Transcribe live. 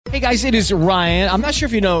Hey guys, it is Ryan. I'm not sure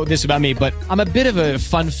if you know this about me, but I'm a bit of a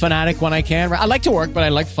fun fanatic when I can. I like to work, but I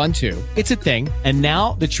like fun too. It's a thing. And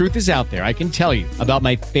now the truth is out there. I can tell you about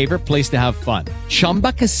my favorite place to have fun.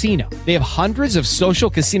 Chumba Casino. They have hundreds of social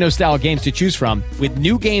casino style games to choose from with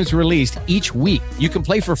new games released each week. You can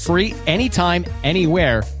play for free anytime,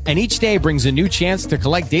 anywhere. And each day brings a new chance to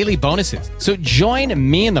collect daily bonuses. So join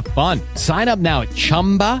me in the fun. Sign up now at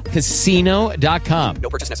ChumbaCasino.com. No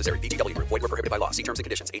purchase necessary. VGW Group. Void where prohibited by law. See terms and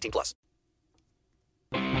conditions. 18+.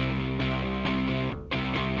 3,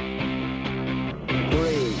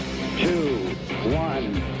 2,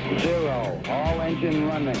 1, 0. All engine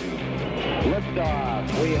running.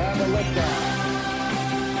 Liftoff. We have a liftoff.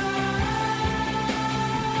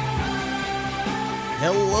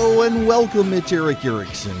 Hello and welcome. It's Eric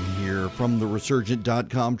Erickson here from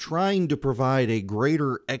theresurgent.com, trying to provide a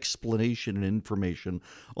greater explanation and information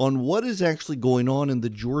on what is actually going on in the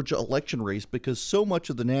Georgia election race, because so much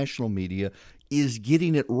of the national media is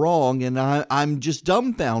getting it wrong, and I'm just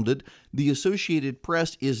dumbfounded. The Associated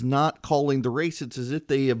Press is not calling the race. It's as if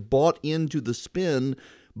they have bought into the spin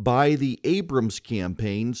by the Abrams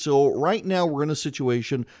campaign. So right now we're in a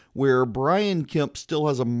situation where Brian Kemp still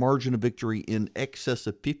has a margin of victory in excess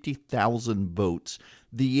of 50,000 votes.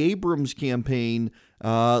 The Abrams campaign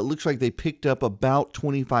looks like they picked up about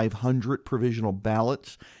 2,500 provisional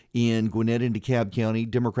ballots in Gwinnett and DeKalb County,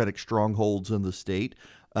 Democratic strongholds in the state,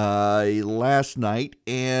 last night,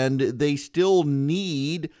 and they still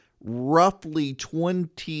need roughly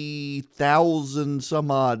 20,000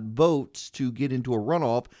 some odd votes to get into a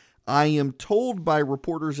runoff. I am told by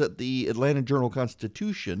reporters at the Atlanta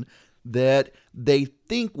Journal-Constitution that they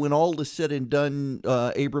think when all is said and done,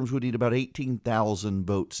 Abrams would need about 18,000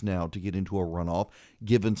 votes now to get into a runoff,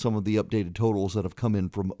 given some of the updated totals that have come in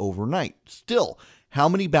from overnight. Still, how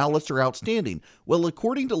many ballots are outstanding? Well,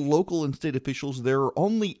 according to local and state officials, there are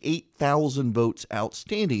only 8,000 votes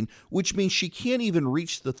outstanding, which means she can't even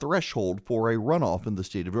reach the threshold for a runoff in the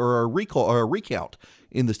state of, or a recount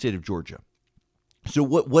in the state of Georgia. So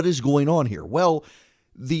what is going on here? Well,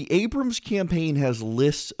 the Abrams campaign has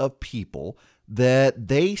lists of people that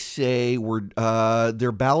they say were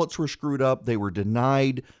their ballots were screwed up, they were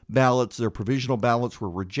denied ballots, their provisional ballots were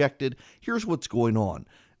rejected. Here's what's going on.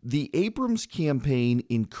 The Abrams campaign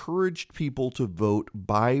encouraged people to vote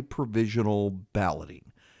by provisional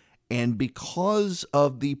balloting. And because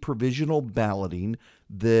of the provisional balloting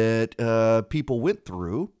that people went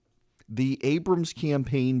through, the Abrams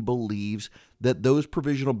campaign believes that those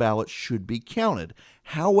provisional ballots should be counted.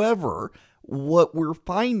 However, what we're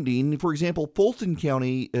finding, for example, Fulton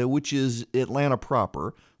County, which is Atlanta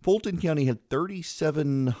proper, Fulton County had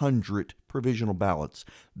 3,700 provisional ballots.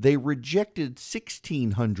 They rejected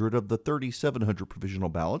 1,600 of the 3,700 provisional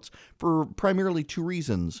ballots for primarily two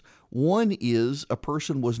reasons. One is a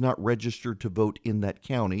person was not registered to vote in that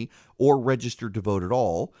county or registered to vote at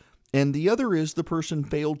all. And the other is the person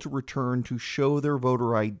failed to return to show their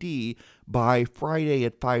voter ID by Friday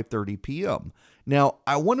at 5:30 p.m. Now,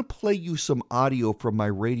 I want to play you some audio from my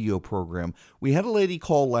radio program. We had a lady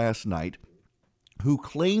call last night who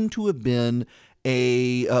claimed to have been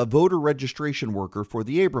a voter registration worker for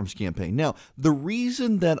the Abrams campaign. Now, the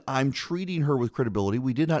reason that I'm treating her with credibility,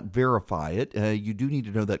 we did not verify it. You do need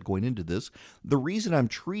to know that going into this. The reason I'm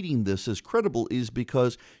treating this as credible is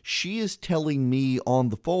because she is telling me on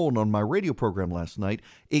the phone on my radio program last night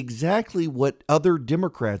exactly what other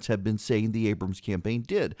Democrats have been saying the Abrams campaign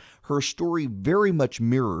did. Her story very much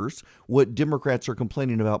mirrors what Democrats are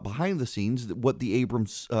complaining about behind the scenes, what the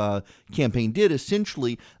Abrams campaign did.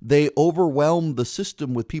 Essentially, they overwhelmed the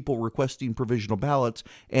system with people requesting provisional ballots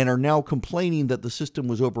and are now complaining that the system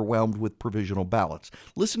was overwhelmed with provisional ballots.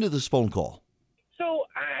 Listen to this phone call. So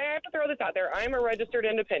I have to throw this out there. I'm a registered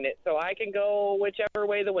independent, so I can go whichever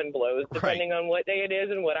way the wind blows, depending on what day it is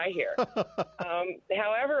and what I hear.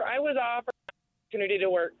 However, I was offered an opportunity to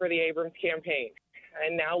work for the Abrams campaign.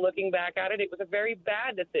 And now looking back at it, it was a very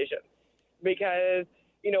bad decision because,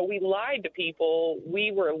 we lied to people.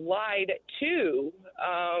 We were lied to.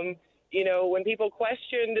 When people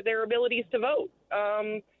questioned their abilities to vote,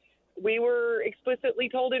 we were explicitly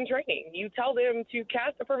told in training, you tell them to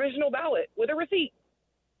cast a provisional ballot with a receipt.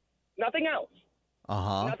 Nothing else.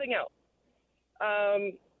 Nothing else.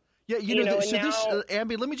 Yeah,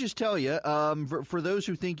 Amby, let me just tell you, for those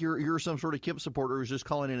who think you're some sort of Kemp supporter who's just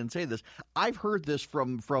calling in and saying this, I've heard this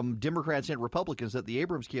from Democrats and Republicans that the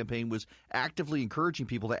Abrams campaign was actively encouraging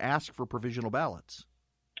people to ask for provisional ballots.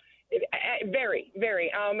 Very, very.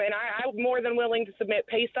 And I'm more than willing to submit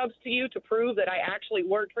pay stubs to you to prove that I actually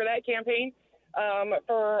worked for that campaign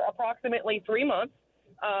for approximately 3 months.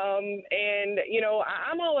 And,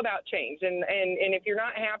 I'm all about change. And if you're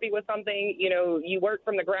not happy with something, you work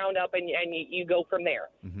from the ground up and you go from there.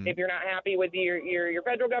 Mm-hmm. If you're not happy with your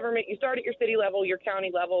federal government, you start at your city level, your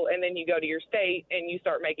county level, and then you go to your state and you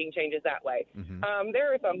start making changes that way. Mm-hmm.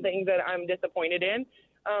 There are some things that I'm disappointed in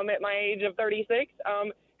at my age of 36.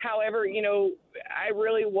 However, I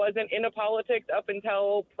really wasn't into politics up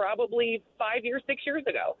until probably 5 years, 6 years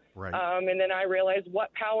ago. Right. And then I realized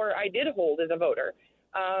what power I did hold as a voter.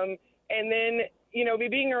 And then, me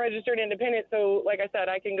being a registered independent, so like I said,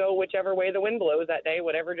 I can go whichever way the wind blows that day,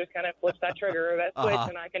 whatever just kind of flips that trigger or that switch,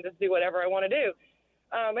 and I can just do whatever I want to do.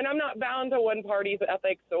 And I'm not bound to one party's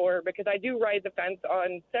ethics because I do ride the fence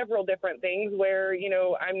on several different things where,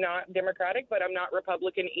 I'm not Democratic, but I'm not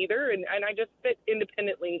Republican either, and I just fit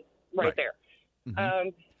independently right there. Mm-hmm.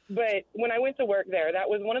 But when I went to work there, that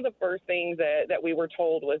was one of the first things that we were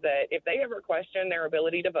told was that if they ever question their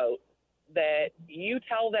ability to vote, that you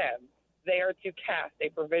tell them they are to cast a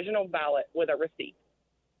provisional ballot with a receipt.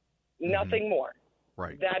 Nothing more.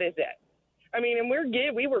 Right. That is it. I mean, and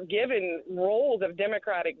we were given rolls of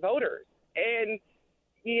Democratic voters. And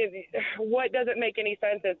what doesn't make any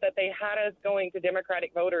sense is that they had us going to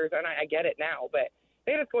Democratic voters, and I get it now, but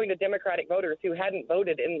they had us going to Democratic voters who hadn't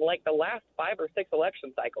voted in like the last 5 or 6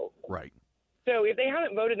 election cycles. Right. So if they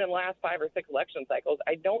haven't voted in the last 5 or 6 election cycles,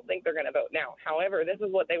 I don't think they're going to vote now. However, this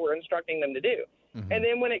is what they were instructing them to do. Mm-hmm. And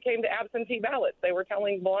then when it came to absentee ballots, they were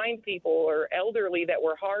telling blind people or elderly that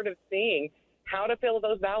were hard of seeing how to fill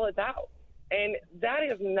those ballots out. And that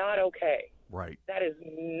is not okay. Right. That is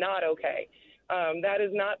not okay. That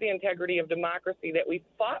is not the integrity of democracy that we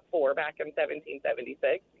fought for back in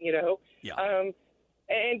 1776, Yeah.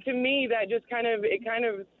 And to me, that just kind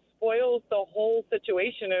of spoils the whole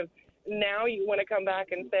situation of, now you want to come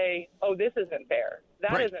back and say, oh, this isn't fair.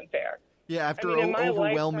 That Right. isn't fair. Yeah, after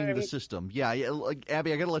overwhelming the system. Yeah,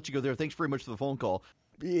 Abby, I got to let you go there. Thanks very much for the phone call.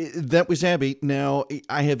 That was Abby. Now,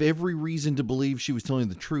 I have every reason to believe she was telling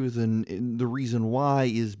the truth, and the reason why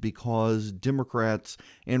is because Democrats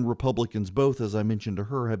and Republicans both, as I mentioned to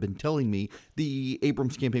her, have been telling me the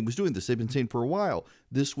Abrams campaign was doing this. They've been saying for a while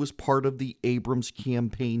this was part of the Abrams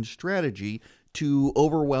campaign strategy to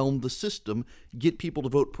overwhelm the system, get people to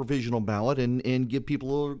vote provisional ballot, and give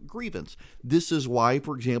people a grievance. This is why,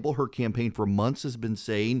 for example, her campaign for months has been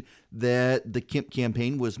saying that the Kemp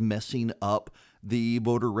campaign was messing up the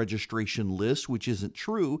voter registration list, which isn't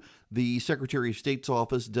true. The Secretary of State's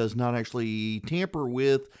office does not actually tamper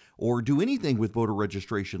with or do anything with voter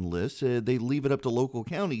registration lists. They leave it up to local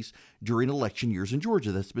counties during election years in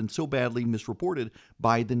Georgia. That's been so badly misreported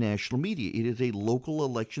by the national media. It is a local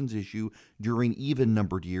elections issue during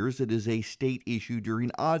even-numbered years. It is a state issue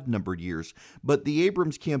during odd-numbered years. But the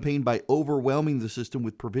Abrams campaign, by overwhelming the system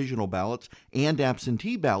with provisional ballots and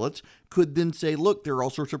absentee ballots, could then say, look, there are all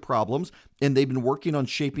sorts of problems, and they've been working on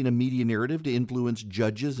shaping a media narrative to influence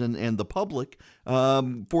judges and the public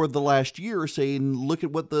for the last year, saying, look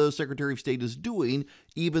at what the Secretary of State is doing,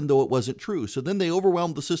 even though it wasn't true. So then they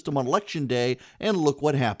overwhelmed the system on Election Day, and look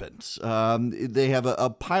what happens. They have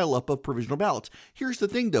a pileup of provisional ballots. Here's the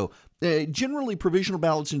thing, though. Generally, provisional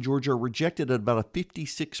ballots in Georgia are rejected at about a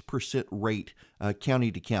 56% rate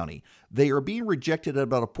county to county. They are being rejected at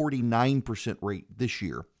about a 49% rate this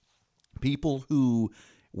year. People who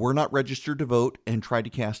were not registered to vote and tried to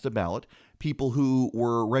cast a ballot, people who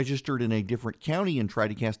were registered in a different county and tried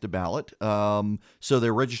to cast a ballot, so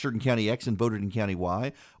they're registered in County X and voted in County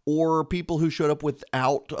Y, or people who showed up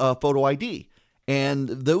without photo ID. And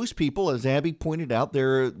those people, as Abby pointed out,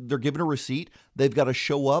 they're given a receipt. They've got to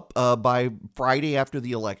show up by Friday after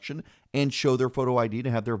the election and show their photo ID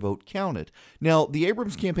to have their vote counted. Now, the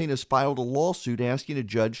Abrams campaign has filed a lawsuit asking a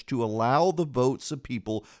judge to allow the votes of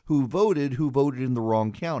people who voted in the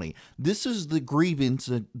wrong county. This is the grievance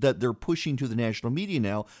that they're pushing to the national media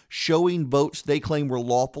now, showing votes they claim were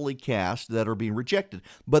lawfully cast that are being rejected.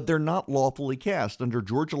 But they're not lawfully cast. Under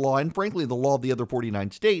Georgia law, and frankly the law of the other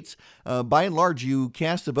 49 states, by and large, you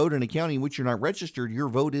cast a vote in a county in which you're not registered, your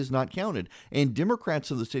vote is not counted. And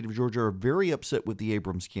Democrats in the state of Georgia are very upset with the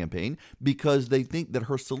Abrams campaign, because they think that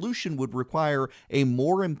her solution would require a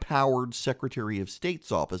more empowered Secretary of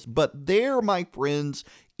State's office. But there, my friends,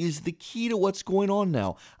 is the key to what's going on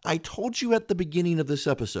now. I told you at the beginning of this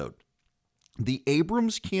episode, the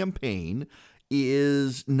Abrams campaign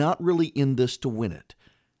is not really in this to win it.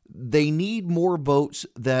 They need more votes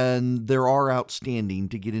than there are outstanding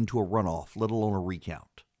to get into a runoff, let alone a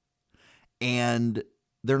recount. And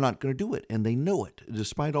they're not going to do it, and they know it,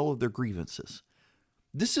 despite all of their grievances.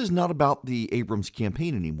 This is not about the Abrams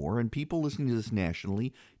campaign anymore, and people listening to this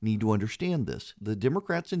nationally need to understand this. The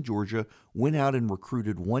Democrats in Georgia went out and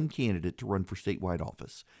recruited one candidate to run for statewide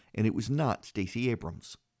office, and it was not Stacey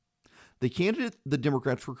Abrams. The candidate the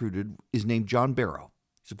Democrats recruited is named John Barrow.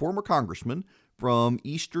 He's a former congressman from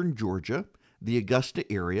eastern Georgia, the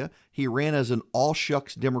Augusta area. He ran as an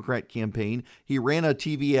all-shucks Democrat campaign. He ran a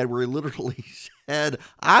TV ad where he literally said,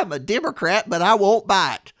 "I'm a Democrat, but I won't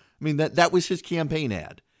bite." I mean, that was his campaign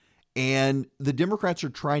ad. And the Democrats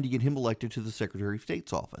are trying to get him elected to the Secretary of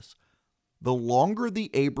State's office. The longer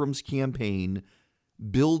the Abrams campaign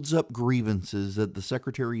builds up grievances that the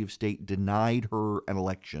Secretary of State denied her an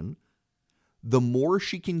election, the more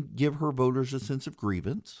she can give her voters a sense of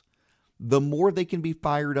grievance, the more they can be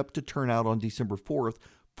fired up to turn out on December 4th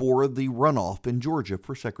for the runoff in Georgia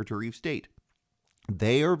for Secretary of State.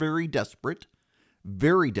 They are very desperate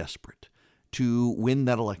to win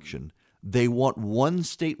that election. They want one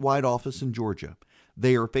statewide office in Georgia.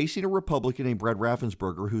 They are facing a Republican named Brad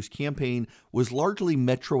Raffensperger, whose campaign was largely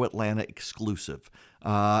Metro Atlanta exclusive.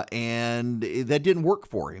 And that didn't work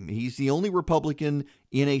for him. He's the only Republican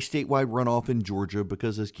in a statewide runoff in Georgia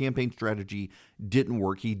because his campaign strategy didn't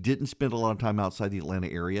work. He didn't spend a lot of time outside the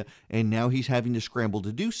Atlanta area, and now he's having to scramble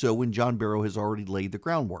to do so when John Barrow has already laid the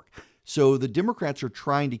groundwork. So the Democrats are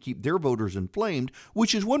trying to keep their voters inflamed,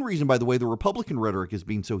 which is one reason, by the way, the Republican rhetoric is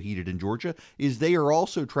being so heated in Georgia, is they are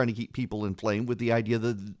also trying to keep people inflamed with the idea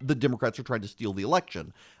that the Democrats are trying to steal the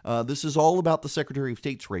election. This is all about the Secretary of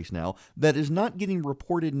State's race now that is not getting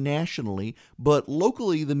reported nationally, but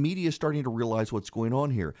locally the media is starting to realize what's going on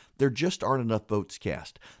here. There just aren't enough votes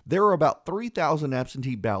cast. There are about 3,000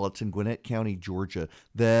 absentee ballots in Gwinnett County, Georgia,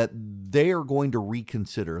 that they are going to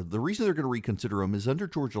reconsider. The reason they're going to reconsider them is under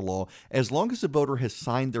Georgia law, as long as a voter has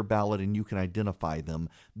signed their ballot and you can identify them,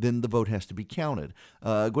 then the vote has to be counted.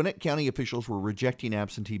 Gwinnett County officials were rejecting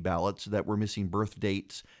absentee ballots that were missing birth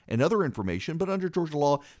dates and other information, but under Georgia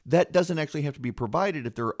law, that doesn't actually have to be provided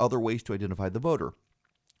if there are other ways to identify the voter.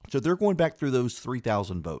 So they're going back through those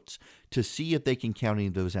 3,000 votes to see if they can count any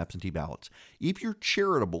of those absentee ballots. If you're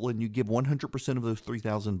charitable and you give 100% of those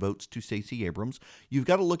 3,000 votes to Stacey Abrams, you've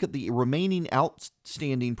got to look at the remaining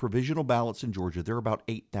outstanding provisional ballots in Georgia. They're about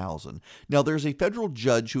 8,000. Now, there's a federal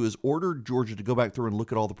judge who has ordered Georgia to go back through and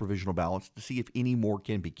look at all the provisional ballots to see if any more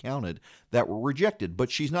can be counted that were rejected.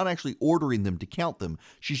 But she's not actually ordering them to count them.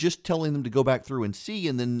 She's just telling them to go back through and see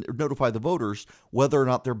and then notify the voters whether or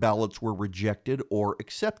not their ballots were rejected or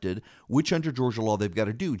accepted, which under Georgia law they've got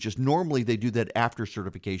to do. Just normally they do that after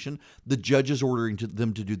certification. The judge is ordering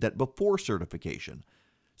them to do that before certification.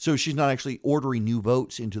 So she's not actually ordering new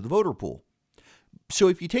votes into the voter pool. So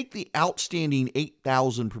if you take the outstanding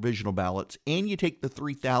 8,000 provisional ballots and you take the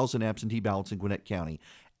 3,000 absentee ballots in Gwinnett County,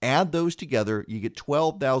 add those together, you get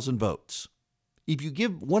 12,000 votes. If you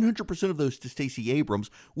give 100% of those to Stacey Abrams,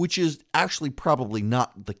 which is actually probably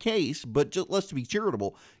not the case, but just let's be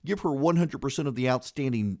charitable, give her 100% of the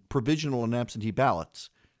outstanding provisional and absentee ballots,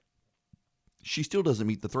 she still doesn't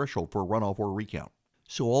meet the threshold for a runoff or a recount.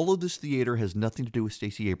 So all of this theater has nothing to do with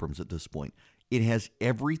Stacey Abrams at this point. It has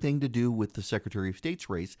everything to do with the Secretary of State's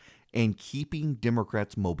race and keeping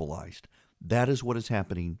Democrats mobilized. That is what is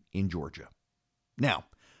happening in Georgia. Now,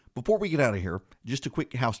 before we get out of here, just a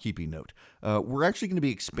quick housekeeping note. We're actually going to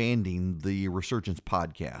be expanding the Resurgence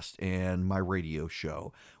podcast and my radio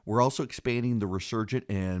show. We're also expanding the Resurgent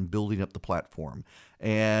and building up the platform.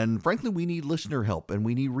 And frankly, we need listener help and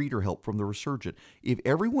we need reader help from the Resurgent. If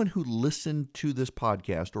everyone who listened to this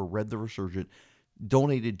podcast or read the Resurgent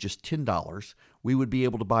donated just $10, we would be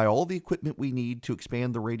able to buy all the equipment we need to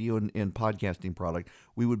expand the radio and podcasting product.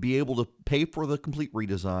 We would be able to pay for the complete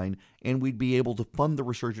redesign, and we'd be able to fund the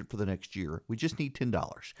Resurgent for the next year. We just need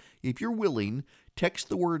 $10. If you're willing, text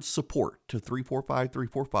the word support to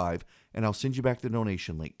 345-345, and I'll send you back the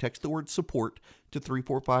donation link. Text the word support to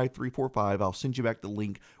 345-345. I'll send you back the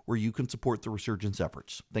link where you can support the Resurgence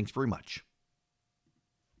efforts. Thanks very much.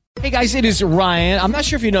 Hey guys, it is Ryan. I'm not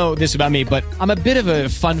sure if you know this about me, but I'm a bit of a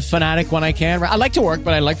fun fanatic when I can. I like to work,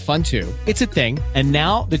 but I like fun too. It's a thing. And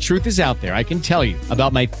now the truth is out there. I can tell you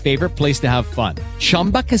about my favorite place to have fun.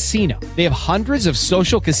 Chumba Casino. They have hundreds of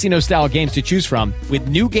social casino style games to choose from with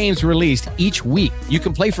new games released each week. You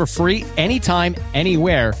can play for free anytime,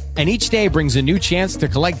 anywhere. And each day brings a new chance to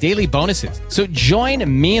collect daily bonuses. So join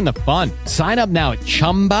me in the fun. Sign up now at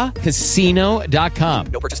ChumbaCasino.com.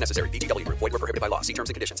 No purchase necessary. VGW Group. Void where prohibited by law. See terms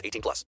and conditions. 18+.